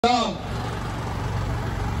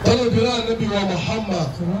Tọ́lọ́bìnrin ànábì wa Muhammad.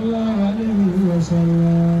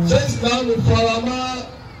 Ṣé Ìsìlámù faramọ́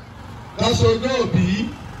kásọjọ́ òbí?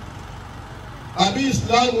 Àbí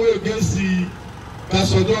Ìsìlámù ègé sí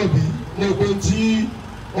kásọjọ́ òbí? Mo pe tí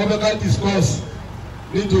wọ́n fẹ́ ká discuss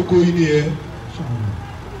níjókòó yìí nìyẹn.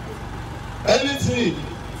 Anything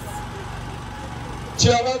tí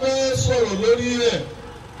a bá fẹ́ sọ̀rọ̀ lórí rẹ̀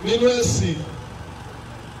nínú ẹ̀sìn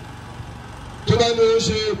tó bá ní ó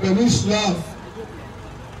ṣe pẹ̀lú Islam.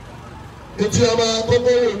 Etí a máa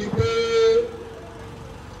kọ́kọ́ wò ni pé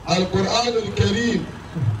Al-Qur'an Al-Karim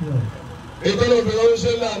ìtọ́lọ̀ fi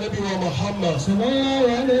ránṣẹ́ náà Ànábì wa Muhammad. Sallallahu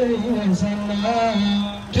alayhi wa sallam.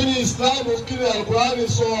 Kí ni Islam kí ni Al-Qur'an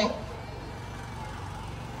sọ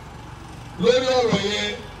lórí ọ̀rọ̀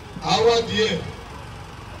yẹn àwọn díẹ̀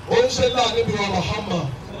ó ń ṣe náà Ànábì wa Muhammad.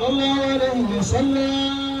 Sallallahu alayhi wa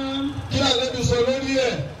sallam. Kí ni Ànábì sọ lórí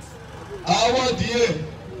ẹ̀ àwọn díẹ̀.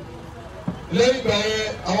 Lẹ́yìn ìgbà yẹn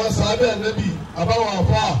àwọn sàábẹ̀ Ànábì àbáwọn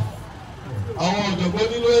àfà àwọn ọ̀jọ̀gbọ́n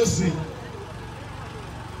nínú ẹ̀sìn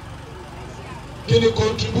kí ni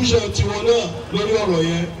contribution tiwọn náà lórí ọ̀rọ̀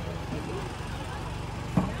yẹn.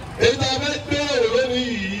 Èyí tá a fẹ́ gbé ọ̀rọ̀ lónìí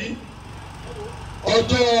yìí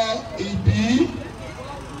ọjọ́ ìbí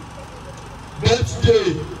birthday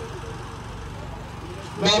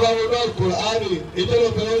bàbá wọn náà Al-Qur'ani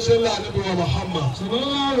ìjọba ìfẹ́ ńlá Ànábì wa Muhammad.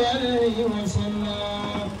 Sallallahu alayhi wa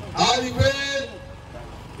sallam. A rí pé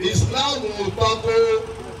Islam ò tako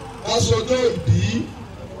aṣọjọ́ ìbí,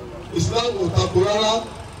 Islam ò tako rárá.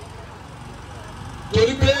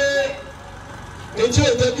 Torí pé etí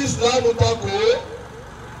ètò bí Islam tako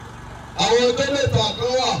àwọn ọjọ́ mẹ́ta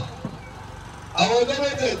kan wà. Àwọn ọjọ́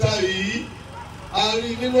mẹ́tẹ̀ẹ̀ta yìí a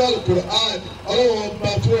rí nínú Al-Qur'an ọlọ́wọ́n ọba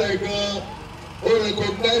tó rẹ̀ gan-an ó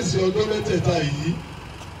recognize ọjọ́ mẹ́tẹ̀ẹ̀ta yìí.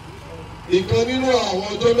 Ìkan nínú àwọn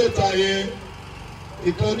ọjọ́ mẹ́ta yẹn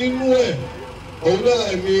ìkan nínú ẹ̀ òun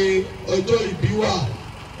náà ni ọjọ́ ìbí wa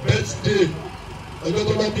birthday ọjọ́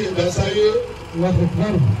tó bá bí ẹ̀dá sáyé.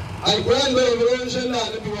 Al-Qur'an lọ́wọ́ ló ń ṣe náà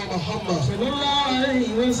Ànábì wa Muhammad. Sallallahu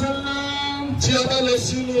alayhi wa sallam. Tí a bá lọ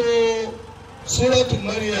sínú Suratu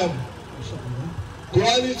Maryam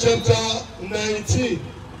Quran chapter 19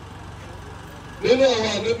 nínú àwọn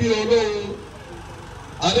ànábì Ọlọ́run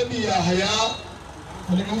Ànábì Yahya.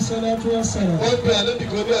 Alayhi salatu wa salam. Wọ́n pe ànábì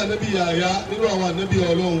kan ní ànábì Yahya nínú àwọn ànábì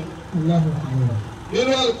Ọlọ́run. Allahu akbar.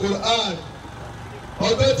 Nínú Al-Qur'an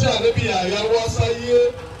ọjọ́ tí ànábì Yahya wá sáyé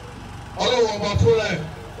Ọlọ́run ọba fúnra ẹ̀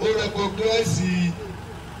ó rẹkọgíláìsì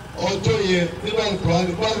ọjọ́ yẹn nínú Al-Qur'an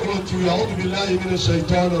báwo ti wí a'udhu billahi minash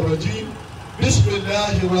shaitanir rajim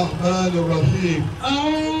bismillahir rahmanir rahim.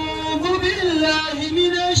 A'udhu billahi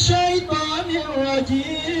minash shaitanir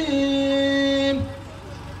rajim.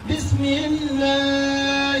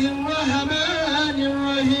 Bismillahir rahmanir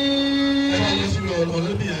rahim. Ẹ máa lọ sí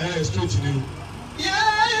ọ̀nà bí Yahya ẹ̀ straight ni o. Ya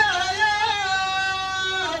Yahya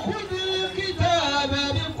khudhil kitaba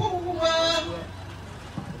biquwwah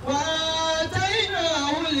wa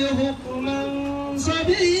ataynahu al-hukman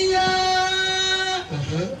sabiyya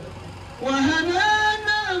wa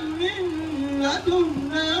hananan min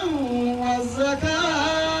ladunna wa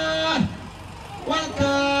zakah wa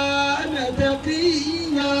kana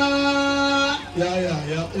taqiyya.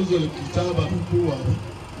 Ya uzul kitaba biquwwa.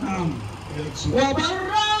 Naam.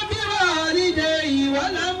 وبرا بوالديه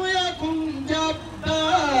ولم يكن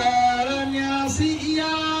جبارا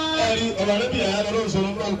عصيا. ọ̀rọ̀ Ànábì Yahya lọ́wọ́ sọ̀rọ̀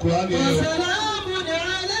nínú Al-Qur'an ni. وسلام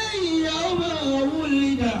عليه يوم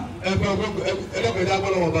ولد. ẹlẹ́kọ̀ọ́dá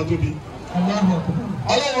gbọ́dọ̀ wọn bá tóbi. الله أكبر.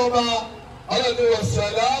 ọlọ́wọ́ bá ọlọ́ni wọ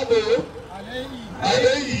sàlámù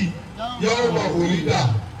alayhi yawma wulida.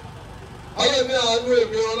 ọlọ́ni àánú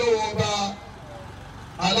èmi ọlọ́wọ́ bá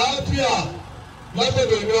àlàáfíà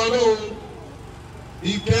látọ̀dọ̀ èmi Ọlọ́run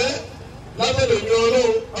ìkẹ́ látọ̀dọ̀ èmi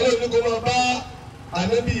Ọlọ́run Ọlọ́run ní kó máa bá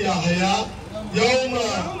Ànábì Yahya yawma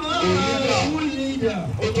wulida.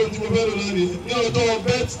 Ó tó tí mo fẹ́ lò lónìí ní ọjọ́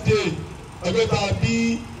birthday ọjọ́ tá a bí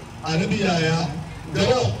Ànábì Yahya.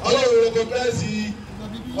 Jọ̀wọ́ Ọlọ́run recognize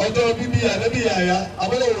ọjọ́ bíbí Ànábì Yahya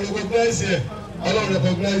Ọlọ́run recognize ẹ̀ Ọlọ́run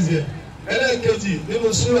recognize ẹ̀. Ẹlẹ́ẹ̀kejì nínú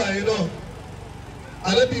súrà yìí náà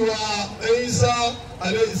Ànábì wa Ìsá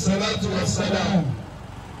alayhi salatu wa salam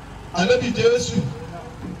Ànábì Jésù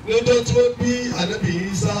lọ́jọ́ tí wọ́n bí Ànábì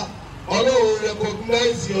Ìsá Ọlọ́run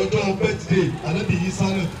recognize ọjọ́ birthday Ànábì Ìsá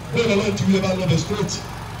náà bẹ́ẹ̀ lọ́wọ́ tí wọ́n bá lọ́bẹ̀ straight.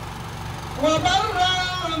 وبرا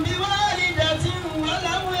بوالدته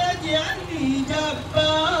ولم يجعلني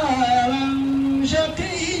جبارا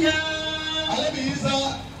شقيا. Ànábì Ìsá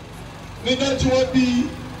nígbà tí wọ́n bí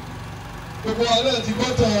gbogbo alẹ́ ti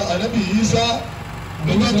gbọ́tà Ànábì Ìsá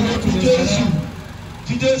nígbà tí wọ́n bí Jésù.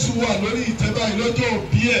 Tí Jésù wà lórí ìtẹ́ báyìí lọ́jọ́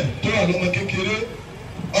òbí ẹ̀ tó wà lọ́mọ kékeré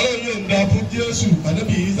yọ̀ǹda fún Jésù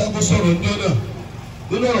ànábì Ìsá kó sọ̀rọ̀ ńjọ́ náà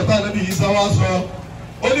nínú ọ̀rọ̀ tá ànábì Ìsá wá sọ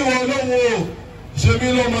ó ní wọn Ọlọ́run o ṣe mí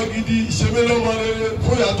lọ́mọ gidi ṣe mí lọ́mọ rere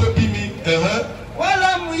fún ìyá tó bí mi.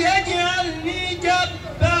 ولم يجعلني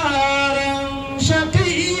جبارا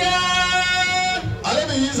شقيا.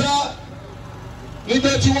 ànábì Ìsá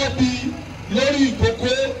nígbà tí wọ́n bí lórí ìkókó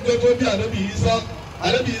lọ́jọ́ bí ànábì Ìsá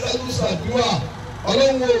ló ṣàdúrà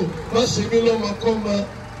Ọlọ́run o má ṣe mí lọ́mọ kọ́ ma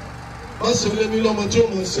má ṣe lé mi lọ́mọ tí ó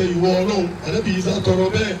mọ̀ ṣe ìwọ Ọlọ́run ànábì Ìsá tọrọ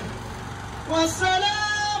bẹ́ẹ̀.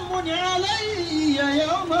 وسلام علي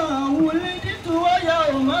يوم ولدت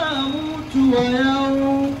ويوم أموت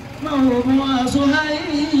ويوم أبعث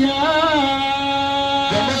حيا.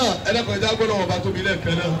 jama ẹlẹ́kọ̀ọ́jà gbọ́dọ̀ ọba tóbi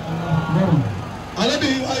lẹ́ẹ̀kan náà. ànábì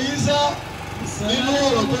Ìsá nínú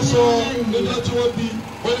ọ̀rọ̀ tó sọ nígbà tí wọ́n bí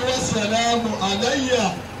wọ́n ní wọ́n sàlámù aláyà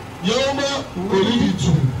yawma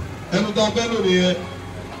wulidtu ẹnu tá a fẹ́ lónìí yẹn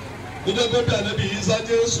níjọ́ tó bí ànábì Ìsá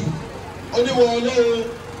Jésù ó ní wọ́n Ọlọ́run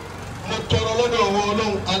mo tọrọ lọ́dọ̀ wọ́n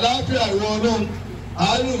Ọlọ́run àlàáfíà ìwọ Ọlọ́run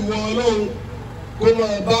àánú ìwọ Ọlọ́run kó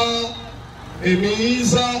máa bá èmi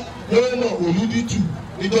Ìsá yawma wulidtu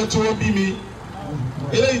níjọ́ tí wọ́n bí mi.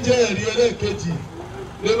 eléyìí jẹ́ ẹ̀rí ẹlẹ́ẹ̀kejì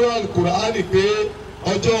nínú Al-Qur'ani pé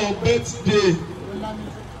ọjọ́ birthday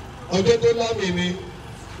ọjọ́ tó lámì ni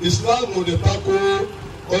Islam ò lè tako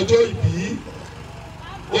ọjọ́ ìbí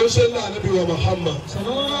ó ṣe ní Ànábì wa Muhammad.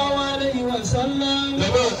 sallallahu alayhi wa sallam.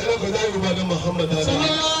 jama ẹlẹ́kọ̀ọ́jà yorùbá ní Muhammad dada.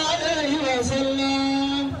 sallallahu alayhi wa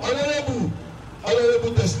sallam. ọlọ́rẹ́bù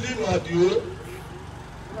Tẹ̀sílímù Àdìó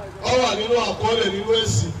ó wà nínú àkọọ́lẹ̀ nínú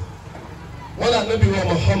ẹ̀sìn wọ́n ní Ànábì wa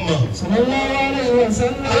Muhammad. sallallahu alayhi wa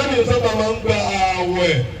sallam. Ànábì sábà máa ń gba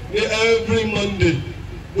ààwẹ̀ ní every Monday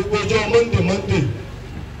gbogbo ọjọ́ Monday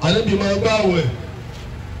Ànábì máa gbà ààwẹ̀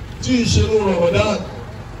tí ìṣẹ́nu Ramadan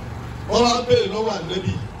wọ́n wá bèèrè lọ́wọ́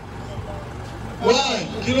Ànábì wáì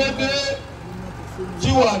kí ló dé tí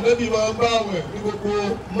wà Ànábì máa gbà ààwẹ̀ ní gbogbo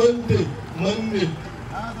Monday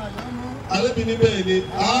Ànábì ní bẹ́ẹ̀ ni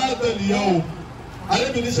àádọ́lìyàwó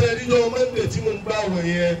Ànábì ní sẹ́yìn níjọ́ Monday tí mo ń gbà ààwẹ̀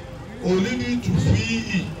yẹn òní ní tùfíì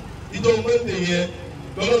ìjọ Monday yẹn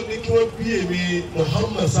lọ́dọ̀ ní kí wọ́n bí èmi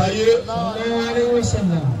Muhammad sáyé. sallallahu alayhi wa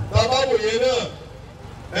sallam. bàbá wòye náà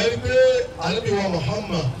ẹni pé Ànábì wa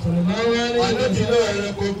Muhammad sallallahu alayhi wa sallam. Ànábì náà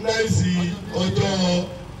recognize ọjọ́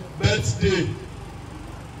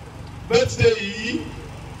birthday yìí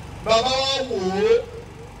bàbá wa wò ó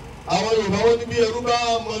àwọn Yorùbá wọn ní bí ẹrú bá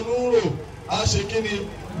mọnú rò á ṣe kí ni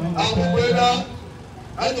àbúgbẹ́dá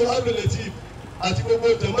ẹni abdulatif àti gbogbo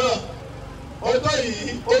jẹ̀mọ́ ọjọ́ yìí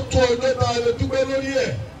ó tó ọjọ́ tá a lè dúpẹ́ lórí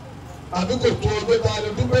ẹ̀ àbí kò tó ọjọ́ tá a lè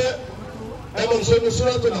dúpẹ́ ẹ mọ̀ nsọ́ni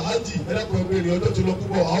Suratul Hajj ẹ̀dàkùn ẹgbẹ̀rún ọjọ́ tó lọ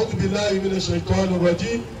púpọ̀ a'udhu billahi minash shaitanir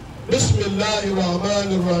rajim bismillahir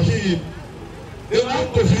rahmanir rahim in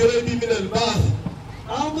kuntum fi raybin minal ba'th.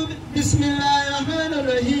 بسم الله الرحمن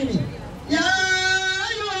الرحيم يا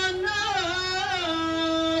أيها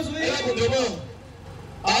الناس. ẹ̀dàkùn jẹ̀mọ́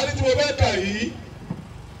àárín tí mo bẹ́ kà yìí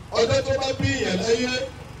ọjọ́ tó bá bí ìyẹn láyé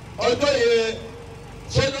ọjọ́ yẹn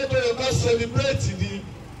sọ́jọ́ tó yẹ ká sẹlẹ̀bírẹ̀tì ni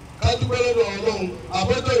ká dúpẹ́ lọ́dọ̀ Ọlọ́run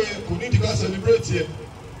àbọ̀dọ̀ yẹn kò ní ìdíkà sẹlẹ̀bírẹ̀tì yẹn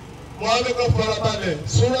mo á fẹ́ ká farabalẹ̀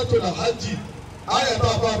Suratul Hajj àyà tá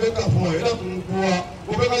a bá fẹ́ kà fún wa yẹn láti mú wa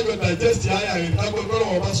mo fẹ́ ká jọ digest àyà yẹn ká gbọ́ gbọ́dọ̀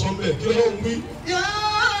wọn bá sọ mbẹ́ kí ló ń wí. يا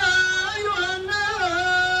أيها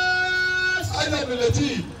الناس. àyà bìlẹ̀tì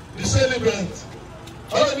the celebrant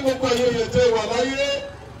ọlọ́run ní gbogbo ẹ̀yẹ yẹn tẹ́ wà láyé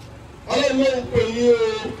ọlọ́run ló ń pè yín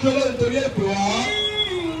o kí ọlọ́run torí ẹ̀ pè wá.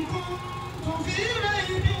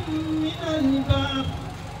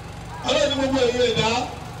 ọlọ́run ní gbogbo ẹ̀yẹ ẹ̀dá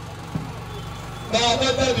tá a bá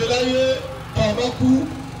jáde láyé tá a bá kú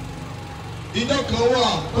ìjọ kan wà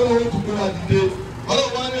tó lọ́wọ́ gbogbo wa dìde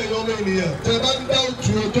ọlọ́run wá ní ẹ̀yọ́ ọmọ ènìyàn tẹ́ ẹ bá ń dá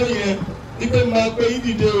òtún ọjọ́ yẹn ipe máa gbé yín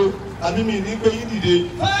dìde o àbí mi ní gbé yín dìde.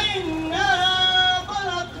 فإنا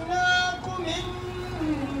خلقناكم من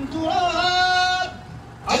تراب.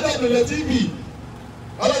 adábìlẹ̀ tv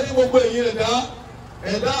ọlọ́run ní gbogbo ẹ̀yìn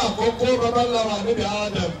ẹ̀dá àkọ́kọ́ babaláwa níbi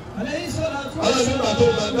Adam عليه الصلاة ọlọ́run nígbà tó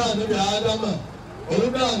ń والسلام. dá níbi Ádámà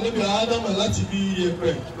òun dá níbi Ádámà láti bí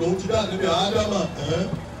iyẹ̀pẹ̀ lòun ti dá níbi Ádámà.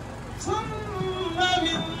 ثم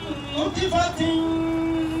من نطفة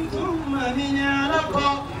ثم من علقة.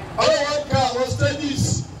 ọlọ́run ká àwọn stages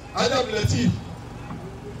adábìlẹ̀ tv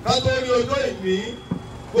ká tó rí ọjọ́ ìní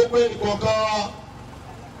gbogbo ẹnìkọ̀ọ̀kan wa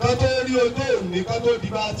ká tó rí ọjọ́ òní ká tó di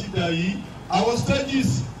bá a ti dà yìí àwọn stages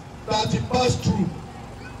tá a ti pass through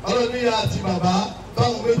ọlọ́run níyà àti bàbá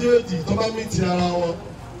táwọn méjèèjì tó bá mí ti ara wọn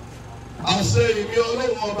àṣẹ ìmí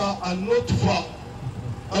ọlọ́run ọba ànótùfà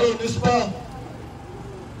ọlọ́run ní spam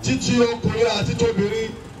títí ọkùnrin àti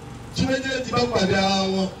tóbìnrin tí méjèèjì bá pàdé ara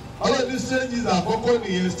wọn ọlọ́run ní stages àkọ́kọ́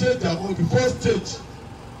nìyẹn stage àkọ́kọ́ the first stage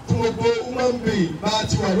fún gbogbo human being bá a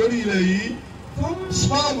ti wà lórí ilẹ̀ yìí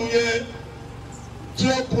sperm yẹn tí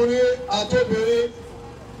ọkùnrin àtobìnrin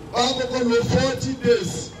wọ́n á kọ́kọ́ lò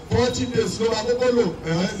 40 days ló máa kọ́kọ́ lò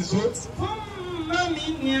nìṣó. mami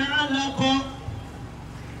ní alákọ̀.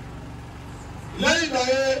 lẹ́yìn ìgbà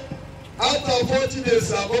yẹn after 40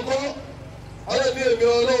 days àkọ́kọ́ ọlọ́run ní èmi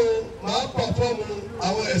ọlọ́run máa pàfọ́ọ̀mù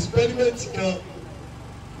àwọn experiment kan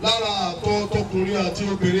lára àtọ̀ tọkùnrin àti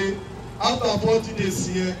obìnrin after 40 days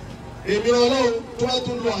yẹn èmi ọlọ́run tó bá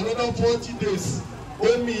tún lò another 40 days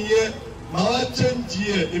omi yẹn màá change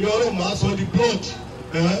yẹ èmi ọlọ́run màá sọ di blood.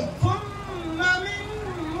 fún mami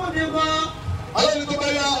mo dé bọ́. ọlọ́run tó bá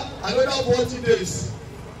yá another 40 days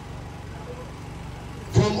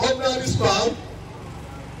from ordinary sperm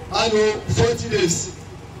and 40 days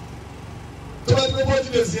tó bá ti kó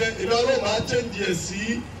 40 days yẹn èmi ọlọ́run màá change yẹ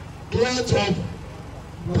sí clot of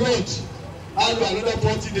blood and another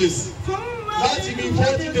 40 days láti bí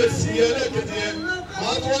 40 days yẹn lẹ́ẹ̀kejì yẹn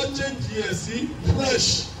màá tún wá change yẹ sí flesh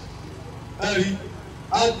ẹ̀rí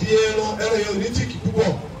adi ẹran yẹn ò ní tíkì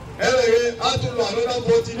púpọ̀ ẹran yẹn á tún lọ another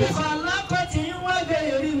 40 days. mọ̀kànlákọ̀ tí ń wá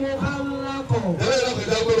bẹ̀rẹ̀ rí mọ̀kànlákọ̀. ẹ̀rọ yẹn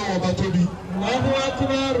lákàtà gbọ́dọ̀ wọ̀ bá tóbi. ọ̀hún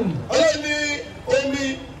akúbárù. ọlọ́run ní omi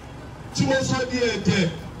tí mo sọ di ẹ̀jẹ̀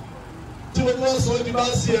tí mo tún wá sọ di bá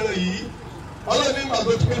ń sí ẹran yìí ọlọ́run ní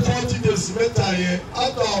màgbé tó pé 40 days mẹ́ta yẹn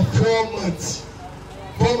after 4 months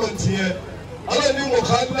yẹn ọlọ́run ní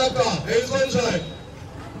mọ̀kànlákà èyí sunshine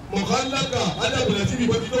mọ̀kànlákà adábìlẹ̀ tv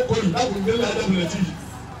bó ti dókòó yìí láwùjọ ìgbélé adábìlẹ̀ tv.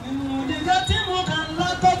 ìdíje tí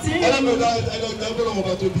mọ̀kànlákọ̀ tí. adábìlẹ̀ adábìlẹ̀ wọn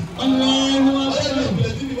bá tóbi.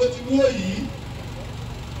 adábìlẹ̀ tv bó ti mú òyì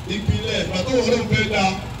ìpìlẹ̀ pàtó wọn ló ń fẹ́ da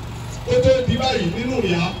ó tó di báyìí nínú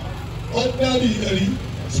ìyá ordinary ẹ̀rí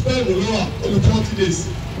sperm lọ́wọ́ olú 40 days.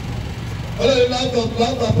 ọlọ́run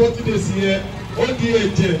láta 40 days yẹn ó di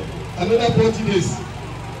ẹ̀jẹ̀ another 40 days.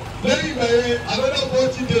 lẹ́yìn ìgbà yẹn another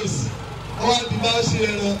 40 days ọwọ́ àti bá ṣe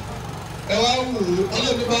ẹran ẹ wá wò ó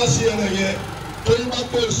ọlọ́run bá ṣe ẹran yẹn tó yín bá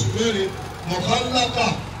pé oṣù mẹ́rin mọ̀kànlákà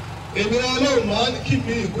èmi ọlọ́run máa ń kí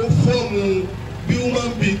mi kó fọ́ọ̀mù bí human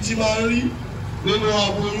being ti máa ń rí nínú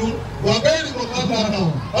aboyún wà bẹ́ẹ̀ ni mọ̀kànlákà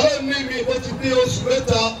ọlọ́run ní mi ó ti bí oṣù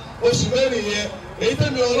mẹ́ta oṣù mẹ́rin yẹn èyí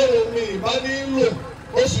tẹ̀mí ọlọ́run mi ìbá ní lò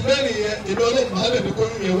oṣù mẹ́rin yẹn èmi ọlọ́run máa lè ní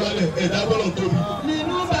kóyún yẹn wálẹ̀ ẹ̀dá bọ́lọ̀ tóbi.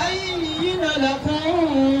 nínú báyìí yìí nà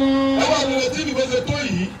lẹ́kùn. ẹ wà nílẹ̀ tí ìbí bó ṣe tó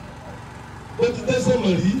yìí ó ti tẹ́sán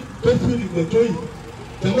mọ̀ rí tó fi ìgbẹ́ tó yìí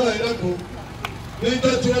tẹ̀wọ́n àyíká kan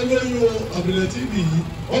níjọ́ tí wọ́n lóyún àbílẹ̀ tí ìbí yìí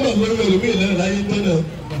wọ́n mọ̀ lóyún ẹlòmíì lẹ́nu láyé tọ́nà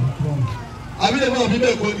àbílẹ̀ máa bí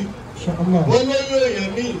bẹ́ẹ̀ kọ́ ni wọ́n lóyún èèyàn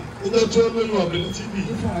míì níjọ́ tí wọ́n lóyún àbílẹ̀ tí ìbí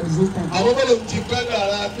yìí àwọn bọ́lọ̀ ti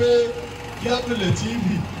kádàrá pé kí àbílẹ̀ tí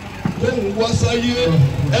ìbí lóhùn wá sáyé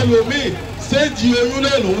ẹlòmíì séèjì oyún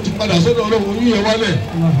náà lòun ti padà sọ́dọ̀ ọlọ́run oyún yẹn wálẹ̀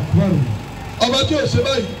ọba tí o ṣe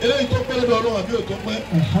báyìí eléyìí tó pẹ́ lọ́dọ̀ ọlọ́run àbí òtó pẹ́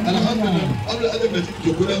alihamudulilayi abúlé adébẹ̀lẹ̀ ti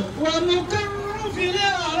jòkó náà. wà mí kẹ́rù fìlẹ̀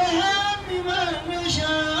ọ̀rọ̀ ha mi máa ń ṣe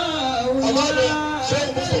àwọn. àbájọ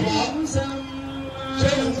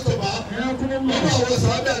sẹ́yìn mùsùlùmá nínú àwọn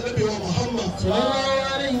sàábẹ́ ànábì wa Muhammad.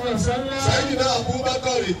 Sayyidina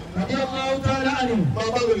Abubakar máa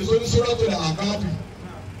bá mi sọ ní Suratul A'raf.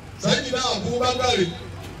 Sayyidina Abubakar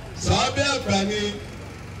sàábẹ́ àgbà ni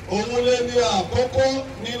òun lé ní àkọ́kọ́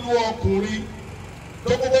nínú ọkùnrin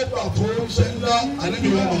tó kọ́kọ́ gbà fún iṣẹ́ ńlá ànábì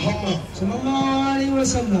wa Muhammad.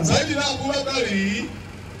 Sayyidina Abubakar yìí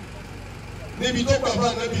níbi tó gbà fún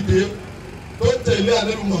ànábì dé tó tẹ̀lé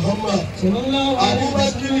ànábì Muhammad.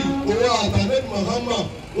 Abubakar òun àtànábì Muhammad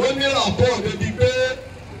wọ́n ní ràpọ̀ débi pé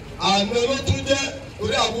àná ló tún jẹ́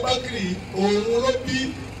orí Abubakar òun ló bí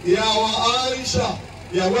ìyàwó Aisha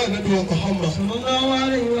ìyàwó ànábì wa Muhammad.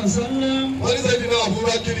 Wọ́n ní Sayyidina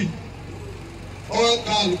Abubakar wọ́n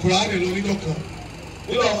ka Al-Qur'ani lóríjọ́ kan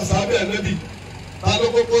nínú àwọn sàbẹ̀ ànábì ta ló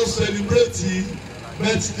kọ́kọ́ sẹlẹ̀bírẹ̀tì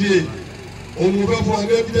birthday òun ló fẹ́ fún wa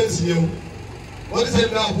ní evidence yẹn o. Wọ́n ní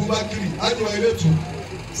Sayyidina Abubakar ájúwa ilé tù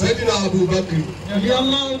Sayyidina Abubakar wọ́n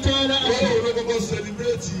ló kọ́kọ́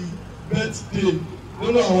sẹlẹ̀bírẹ̀tì birthday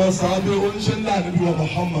nínú àwọn sàbẹ̀ oníṣẹ́ ńlá ànábì wa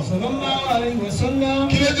Muhammad.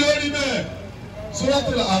 Kí ló dé orí bẹ́ẹ̀?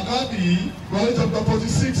 Suratul A'raf yìí Quran chapter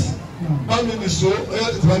 46 bámi ní so ẹ̀yà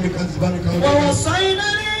tètè bámi kan tètè bámi kan. wọ́n sọ́yìn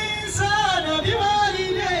náà ní sáànà bí wọ́n rí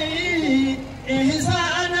lẹ́yìn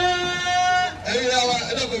ìsáànà. ẹ̀yin yà wá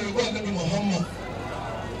ẹ̀dọ́gbọ̀n mi kọ́ ànábì Muhammad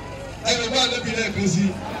ẹ̀yin bá ànábì náà kàn sí.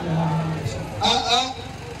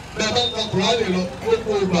 bẹ́ẹ̀ bá ka Quran lọ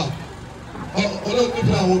gbogbo ìgbà ọlọ́run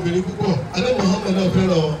nífẹ̀ẹ́ àwọn obìnrin púpọ̀ ànábì Muhammad náà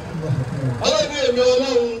fẹ́ràn wọn. ọlọ́run ní èmi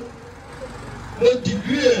ọlọ́run mo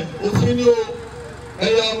dìgírì ẹ̀ òfin ni o.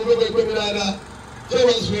 ẹ̀yà amúgbẹ́gbẹ́ gbé mi dáadáa ṣé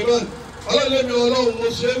wọ́n Suleiman ọlọ́ọ̀lẹ́mi ọlọ́run mo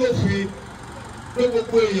ṣe é lófin pé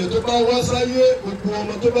gbogbo èèyàn tó bá wá sáyé gbogbo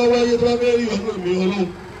ọmọ tó bá wáyé tó bá fẹ́ rí ọ̀nà mi ọlọ́run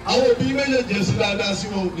àwọn òbí méjèèjì ẹ̀sìn dáadáa sí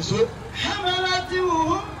wọn òkè só. حملته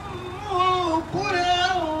كرها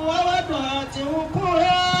ووضعته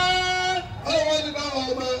كرها. ọlọ́wọ́ ní káwọn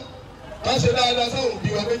ọmọ ká ṣe dáadáa sáwọn òbí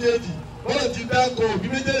wa méjèèjì wọ́n lè ti dáko òbí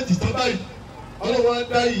méjèèjì tán báyìí ọlọ́wọ́ á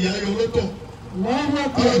dá ìyá yọ lọ́tọ̀.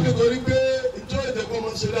 ọlọ́wọ́ nítorí pé ìjọ ìdẹ́kọ̀ ọmọ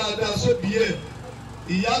ṣe dáadáa sóbì ẹ̀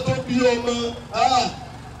ìyá tó bí ọmọ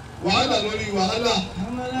wàhálà lórí wàhálà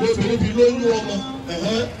lóbìnrin fi lóyún ọmọ.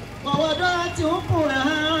 ووضعته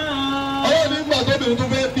كرها. ọlọ́wọ́ nígbà tóbìnrin tó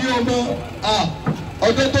fẹ́ bí ọmọ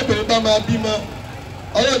ọjọ́ tóbìnrin bá máa bímọ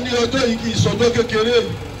ọlọ́wọ́ ní ọjọ́ yìí kì í sọjọ́ kékeré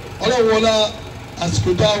ọlọ́wọ́ wọlá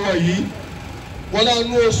àsìkò tó àwọ̀ yìí wọ́n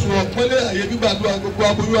lánú oṣù ọ̀pẹ́lẹ̀ àyè gbígbàdúrà gbogbo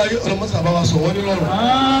aboyún ayé ọlọ́mọṣà bá wa sọ wọ́n ní lọ́rùn.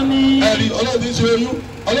 ẹ̀rí ọlọ́run ní ṣe oyún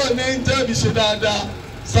ọlọ́run ní tẹ́ẹ̀bì ṣe dáadáa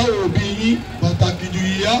sáwọn òbí yín pàtàkì jù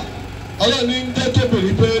ìyá ọlọ́run ní jẹ́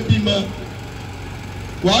tóbìnrin pé bímọ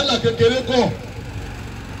wàhálà kékeré kọ̀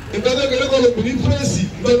nǹkan kékeré kọ̀ lóbìnrin fèsì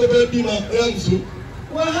nǹkan tó fẹ́ bímọ ẹ̀yà nìṣó.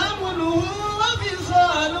 وحمله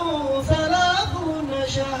وفصاله 30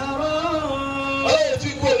 شهرا. ọlọ́run tí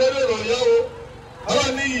kú ọ̀lẹ́rẹ́ rọ̀ yá o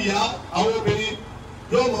ọlọ́run ní ìyá àwọn obìnrin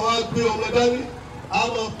yóò máa wá gbé ọmọ dání á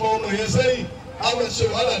máa kọ ọmọ yẹn sẹ́yìn á máa ṣe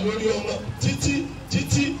wàhálà lórí ọmọ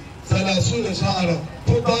títí sàlàsúnà ṣáàrà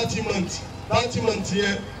fún 30 months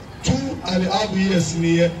yẹn 2.5 years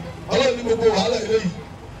nìyẹn ọlọ́run ní gbogbo wàhálà eléyìí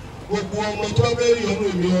gbogbo ọmọ tó bá bẹ́ẹ̀ rí ọ̀nà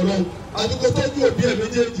èmi ọlọ́run àdúgbò tọ́jú òbí ẹ̀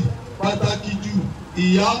méjèèjì pàtàkì ju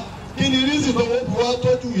ìyá kí ni reason tó wọ́n fi wá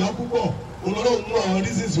tọ́jú ìyá púpọ̀ òun ọlọ́run mú àwọn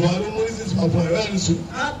reasons wá ló mú reasons wá fún ẹ̀rọ ẹ̀rìnsù.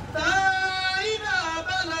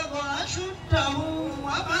 أشده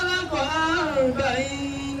وبلغ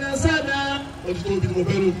 40 سنة. wọ́n ti tóbi ni mo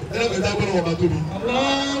fẹ́ lò ẹ̀rọ kẹta gbọ́dọ̀ wọn bá tóbi.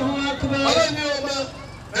 Allahu Akbar. ọlọ́run ní ọmọ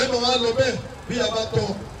ẹ̀ mọ̀ wá lọ bẹ́ẹ̀ bí a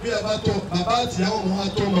bá tọ́ bàbá àti àwọn ọmọ wa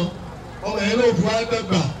tọ́ mọ ọmọ yẹn ló fi wá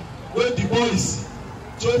dàgbà wey the boys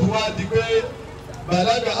tí ó fi wá di pé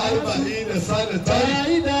bàlágà àlùbà yìí nà sáré táyì.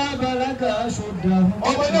 Ìdá bàlágà aṣọ́dà.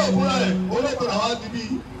 ọmọ náà fúnra ẹ̀ olóògbé àwọn ti bí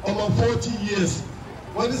ọmọ 40 years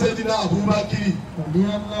wọ́n ní sẹ́yìn náà Abubakar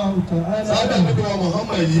sábà níbi wa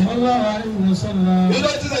Muhammad yìí.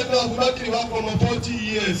 nígbà tí sẹ́yìn náà Abubakar wá pọ̀ ọmọ 40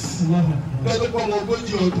 years lọ́dún pọ̀ ọmọ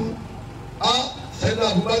 40 ọdún sẹ́yìn náà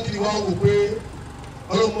Abubakar wá wò pé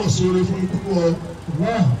ọlọ́mọ sọ̀rọ̀ fún mi púpọ̀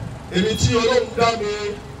èmi tí ọlọ́run dá mi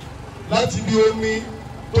láti bí omi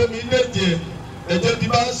tómi lẹ́jẹ̀ ẹ̀jẹ̀ bí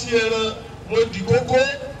bá sí ẹran mo dì kókó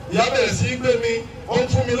ìyá bẹ̀rẹ̀ sí í gbé mi wọ́n ń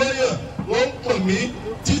fún mi lọ́yàn wọ́n ń pọ̀n mí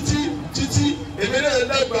títí èmi náà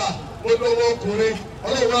dàgbà mo lọ́wọ́ ọkùnrin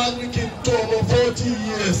ọlọ́run á ní kí n tó ọmọ 40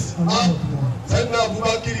 years sẹ́ni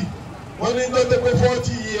Abubakar wọ́n ní tó tẹ́ pé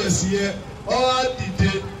 40 years yẹn ó wá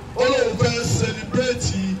dìde ọlọ́run fẹ́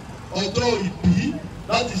sẹlẹ̀bírẹ́tì ọjọ́ ìbí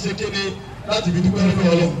láti ṣe kéde láti fi dúpẹ́ lọ́dọ̀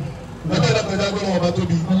ọlọ́run ẹgbẹ́ ìdàgbàjà gbọ́dọ̀ wọn bá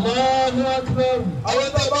tóbi. Allahu Akbar. àwọn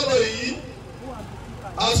tá a bá lọ yìí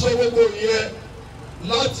aṣọ gbogbo yẹn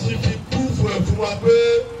láti fi púfù ẹ̀ fún wa pé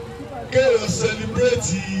kéèyàn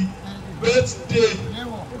sẹlẹ̀bírẹ́tì birthday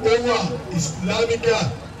ó wà islamika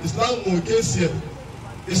islam ò kéésì ẹ̀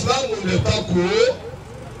islam ò lè takò ó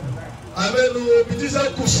àmẹ́nu bìtísà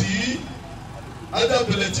kù sí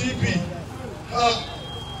ajábẹ̀lẹ̀ tv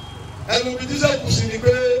ẹnu bìtísà kù sí ni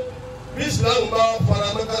pé bí islam bá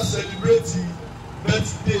faramẹ́ká celebrate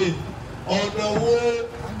birthday ọ̀nà wo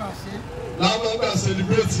làwọn gbà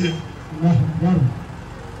celebrate ẹ̀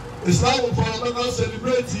islam faramẹ́ká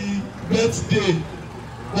celebrate birthday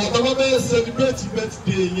ọ̀tọ́mọ́ bẹ́ẹ̀ celebrate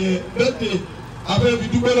birthday yẹn birthday abẹ́bí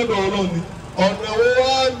dúpẹ́ lọ́dọ̀ ọlọ́run ni ọ̀nà wo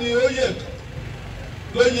wá ni ó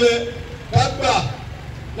yẹ kágbà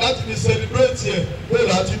láti fi celebrate yẹ bẹ́ẹ̀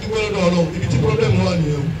láti dúpẹ́ lọ́dọ̀ ọlọ́run ibi tí problem wà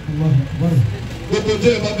nìyẹn o gbogbo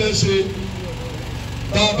jẹ́ ẹ̀ bá fẹ́ ṣe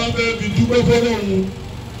tá a bá fẹ́ fi dúpẹ́ fọ́lọ́run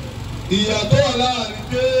ìyàtọ̀ wà láàrin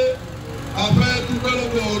pé a fẹ́ dúpẹ́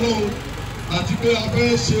lọ́dọ̀ ọlọ́run àti pé a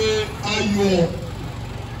fẹ́ ṣe ayọ̀.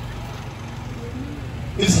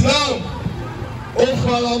 Islam ó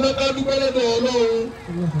fara mẹ́ta dúpẹ́ lọ́dọ̀ ọlọ́run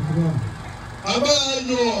àmọ́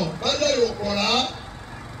ayọ̀ bájá ìwọ̀kọ̀rá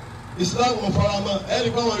Islam ò fara mọ́ ẹnì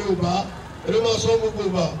káwọn Yorùbá ẹni máa sọ gbogbo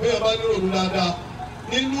ìgbà bóyá bá ní ròdù dáadáa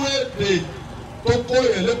nínú èdè tó kọ́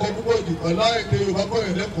yẹn lẹ́kọ̀ọ́ púpọ̀ jù ọ̀la èdè Yorùbá kọ́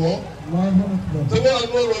yẹn lẹ́kọ̀ọ́ tí wọ́n wà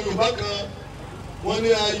ní ọ̀rọ̀ Yorùbá kan wọ́n ní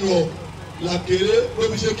ayọ̀ làkèrè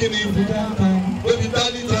lóbi ṣe kí ni lóbi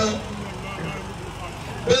dání tán.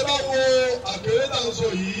 Bẹ́ẹ̀ bá wo àkèré tá à ń sọ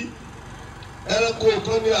yìí ẹranko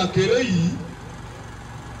kan ní àkèré yìí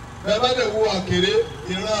bẹ́ẹ̀ bá dẹ̀ wo àkèré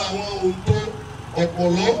ìran àwọn òǹtó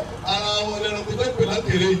ọ̀pọ̀lọ́ ara wọn ẹranko tó pè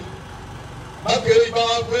lákèré yìí lákèré yìí bá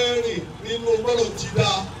wá fẹ́ rìn nínú gbọ́dọ̀ ti dá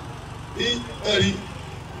ẹ̀rí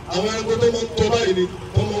àwọn ẹranko tó máa ń tọ́ báyìí ni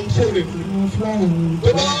tó máa ń fòrè tó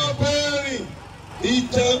bá wá fẹ́ rìn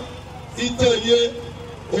ìtàn yẹ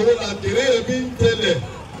òun làkèrè ẹbí ń tẹlẹ̀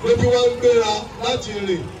ló bí wọ́n ń gbéra láti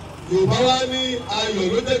rìn Yorùbá wá ní ayọ̀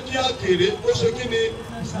ló jẹ́ kí àkèrè ó ṣe kí ni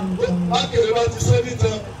àkèrè bá ti sẹ́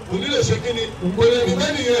nítan òní lè ṣe kí ni kò lè rí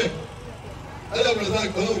bẹ́ẹ̀ nìyẹn ẹ̀jẹ̀ bẹ̀rẹ̀ sáà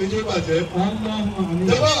gbọ́dọ̀ òní jó bàjẹ́.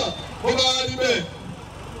 jọba mo bá wá níbẹ̀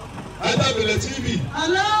ẹ̀jẹ̀ bẹ̀rẹ̀ TV.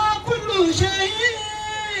 ala kullu shay'in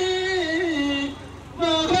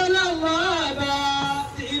ma khala Allah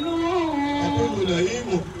batinu. àkúlù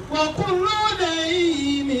nàìmù. wa kullu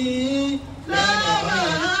naimi la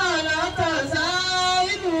mahalata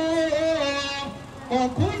zailu. wa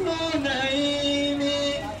kullu naimi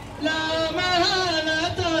la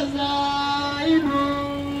mahalata zailu.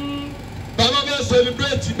 Bàbá fẹ́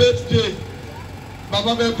celebrate birthday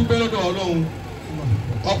bàbá fẹ́ dúpẹ́ lọ́dọ̀ Ọlọ́run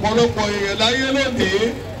ọ̀pọ̀lọpọ̀ èèyàn láyé lónìí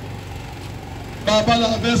bàbá la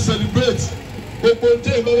fẹ́ celebrate gbogbo tí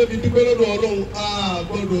èèyàn bá fẹ́ fi dúpẹ́ lọ́dọ̀ Ọlọ́run a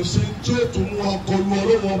gbọ́dọ̀ ṣe tí ó tún mú ọkọlù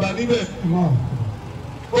Ọlọ́run ọba níbẹ̀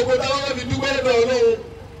gbogbo tí a bá fẹ́ fi dúpẹ́ lọ́dọ̀ Ọlọ́run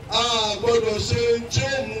a gbọ́dọ̀ ṣe tí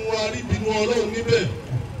ó mú aríbínú Ọlọ́run níbẹ̀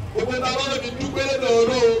gbogbo tí a bá fẹ́ fi dúpẹ́ lọ́dọ̀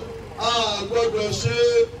Ọlọ́run a gbọ́dọ̀ ṣe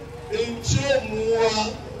tí ó mú wa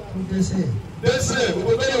dẹ́ṣẹ̀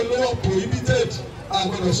gbogbo bẹ́ẹ̀ ló wà prohibited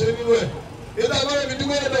àgbọ̀dọ̀ ṣe nínú ẹ̀ ìdá abẹ́rẹ́ mi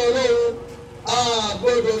dúpẹ́ lọ́dọ̀ Ọlọ́run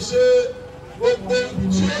àgbọ̀dọ̀ ṣe gbogbo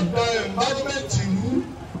tí ó gba environment ìlú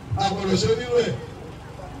àgbọ̀dọ̀ ṣe nínú ẹ̀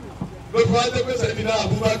lóbi wá dé pé sẹ́mínà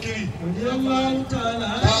Abubakiri ta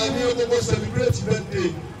ní gbogbo celebrate birthday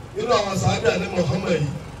nínú àwọn sàádé àlẹ́ Muhammad yìí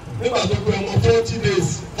nígbà tó pé ọmọ 40 days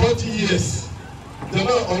 40 years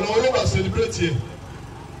jẹ̀mọ́ ọ̀nà olówó celebrate yẹn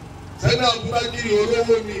sẹ́ni Abubakiri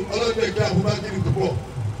olówó ni ọlọ́dún ẹ̀ka Abubakiri púpọ̀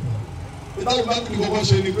ìtàn Abubakiri kọ́kọ́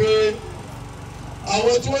ṣe ni pé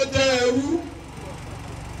àwọn tí wọ́n jẹ́ ẹrú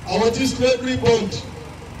àwọn tí slavery bond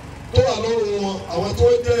tó wà lọ́rùn wọn àwọn tí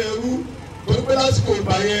wọ́n jẹ́ ẹrú torí pé lásìkò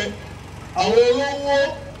ìgbà yẹn àwọn olówó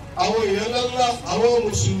àwọn èèyàn ńláńlá àwọn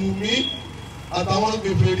mùsùlùmí àtàwọn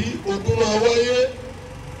kèfèrí ogun máa wáyé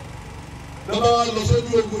lọ́ba wa lọ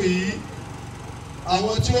sójú ogun yìí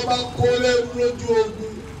àwọn tí wọ́n bá kó lẹ́rú lójú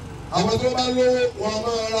ogun àwọn tó bá lówó wọn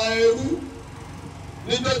máa ra ẹrú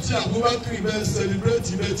níjọ́ tí Abubakar bẹ́ẹ̀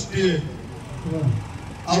celebrate birthday ẹ̀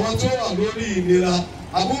àwọn tó wà lórí ìnira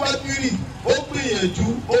Abubakar ó gbìyànjú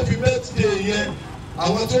ó fi birthday yẹn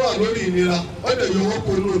àwọn tó wà lórí ìnira ó lè yọ owó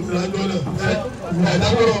kó lóò nira jọ́nà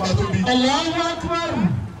ẹ̀ẹ́dàgbọ́n ọba tóbi. Allahu Akbar.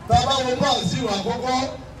 Bàbá wọn mú àṣìwò àkọ́kọ́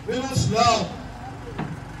nínú Islam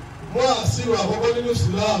mú àṣìwò àkọ́kọ́ nínú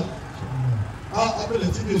Islam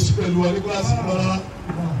abẹ́lẹ̀ tí mi ò sí pẹ̀lú wa ní kíláàsì mọ́ra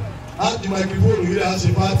á di máikrófóònù yìí á ṣe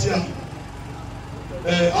fátíà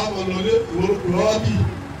àwọn ọlọ́lé ìwọ́rọ̀ bí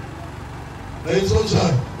ẹ̀yin sọ́jà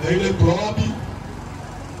ẹ̀yin lè kúrọ́ bí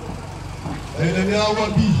ẹ̀yin lè ní àwọn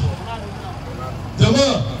bí jẹ́mọ́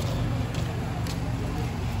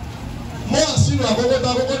mọ́ àṣìlò àkọ́kọ́ tá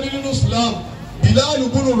àkọ́kọ́ ní nínú Islam bìlá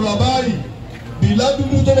àlùkùnù ràbáyì bìlá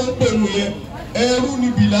dúdú tó máa ń pẹ̀lú yẹn ẹrú ni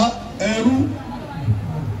bìlá ẹrú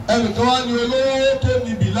ẹnìkan wá ní olówó tó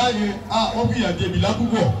ní bìlá yẹn wọ́n fi ìyà jẹ bìlá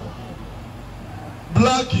púpọ̀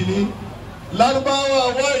black ni Lárúbáwá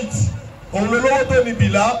white òun olówó tó ní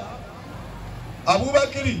bìlá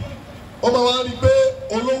Abubakiri ó máa wá rí pé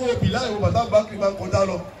olówó bìlá ìwọ bàtà Abubakiri máa ń kọjá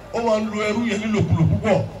lọ ó máa ń lo ẹrú yẹn nílòkulò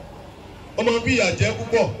púpọ̀ ó máa ń fi ìyà jẹ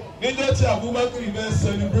púpọ̀ níjọ́ tí Abubakiri bẹ́ẹ̀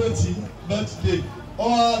celebrate birthday ó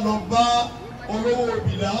wá lọ bá olówó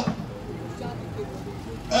bìlá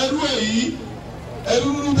ẹrú èyí ẹrú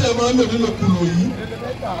nínú tẹ̀ máa ń lò nílòkulò yìí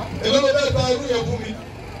èlò ló bẹ́ẹ̀ gba ẹrú yẹn fún mi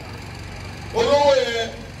olówó yẹn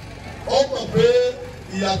ó mọ̀ pé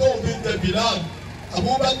ìyàtọ̀ òfin tẹ̀ Bilal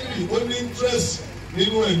Abubakiri ó ní interest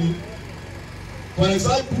nínú ẹni for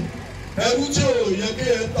example ẹrú tí ò yẹ kí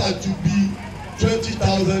ẹ tà ju bí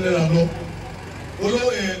 20,000 naira lọ olówó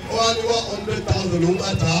yẹn ó wá ní 100,000 ló ń bá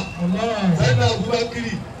ta sẹ́ni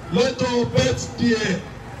Abubakiri lọ́jọ́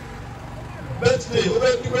birthday ó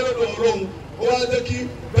bẹ́ẹ̀ dúpẹ́ lọ́dọ̀ Ọlọ́run ó wá jẹ́ kí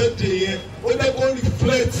birthday yẹn ó jẹ́ kó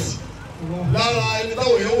reflect lára ẹni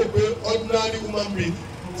táwọn èèyàn wò pé ordinary human being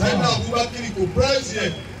sẹ́ni Abubakiri kò price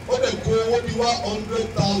yẹn ó dẹ̀ kó owó bí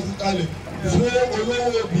 100,000 kalẹ̀ fún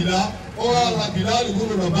olówó bìlá ó wá ra bìlá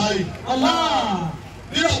lùkúrò rà báyìí.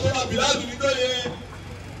 nígbà tó ra bìlá lù níjọ́ yẹn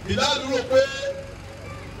bìlá lù rò pé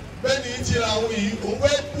bẹ́ẹ̀ni ti ra àwọn yìí òun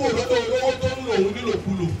fẹ́ kú lọ́dọ̀ olówó tó ń lò òun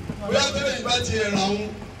nílòkulò bóyá tẹ́lẹ̀ yìí bá ti ra òun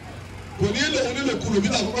kò ní lò òun nílòkulò bí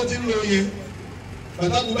tàkọ́kọ́ ti ń lò yẹn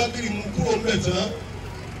bàtà Abubakiri mú kúrò ń bẹ̀ tán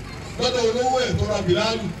lọ́dọ̀ olówó ẹ̀ tó ra bìlá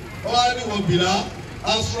lù ó wá ní wọ bìlá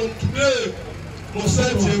as from today mo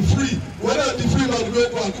set you free wọ́n náà di free man gbé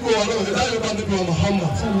kó àdúgbò wa náà ẹ̀dá yóò bá níbi wa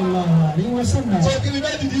Muhammad. sọ kí ni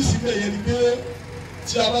bẹ́ẹ̀ dìde sí bẹ́ẹ̀ yẹn ni pé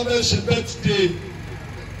tí a bá fẹ́ ṣe birthday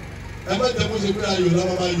ẹ má jẹ́ kó ṣe pé ayò náà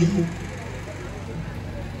máa yọ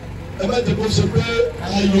ẹ má jẹ́ kó ṣe pé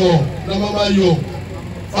ayọ̀ la máa yọ̀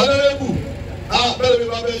ọ̀nàrẹ́bù bẹ́ẹ̀ mi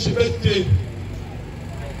máa bẹ́ẹ̀ ṣe bẹ́ẹ̀ dé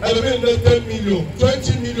ẹlòmíì ní 10 million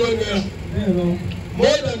 20 million naira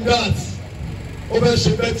more than that ó bẹ́ẹ̀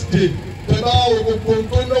ṣe bẹ́ẹ̀ dé tẹ̀lé àwọn gbogbo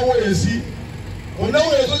tó náwó yẹn sí ònáwó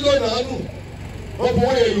yẹn sójú ọ̀nà àánú wọ́n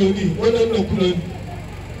fọwọ́ yẹn yọ̀ ní wọ́n náà nàkú náà ní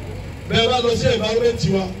bẹ́ẹ̀ bá lọ sí environment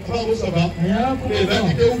wa fáwọn mùsàlá bẹ́ẹ̀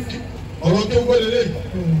kíkẹ́ ọ̀rọ̀ kéwú kọ́ lélẹ̀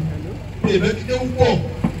bẹ́ẹ̀ kíkẹ́ pọ̀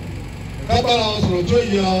kábàárà sọ̀rọ̀ tó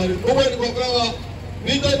yẹ ara rẹ̀ owó ẹni kọ̀ọ̀kan wa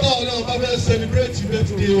níjọ́ táwọn náà bá fẹ́ celebrate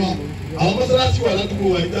birthday wa àwọn mọ́sálásí wà ládùúgbò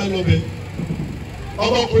wa ìjà lọ́bẹ̀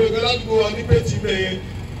ọmọkùnrin kan ládùúgbò wa ní pẹ́ẹ́tì bẹ́ẹ̀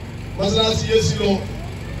mọ́sálásí yé sí lọ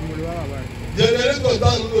jẹnẹrétọ̀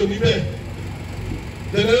táwọn lò níbẹ̀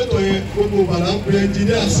jẹnẹrétọ̀ yẹn gbogbo bàlá ń pe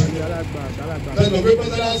engineers ẹnì ọ̀gbẹ́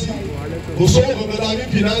mọ́sálásí kò sówó kankan náà ní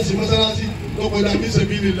finance mọ́sálásí lọ́kọ̀ọ́dá bí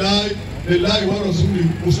sẹ́bi lè láì wọ́n rọ̀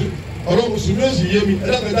sùn ọ̀rọ̀ mùsùlùmí òsì yé mi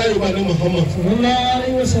ẹ̀dá Yorùbá ní Muhammad.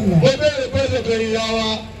 mo bẹ̀rẹ̀ pẹ́sẹ̀ kan ìyá wa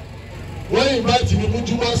wọ́n yìí bá tì mí fún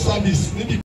Juma service níbi.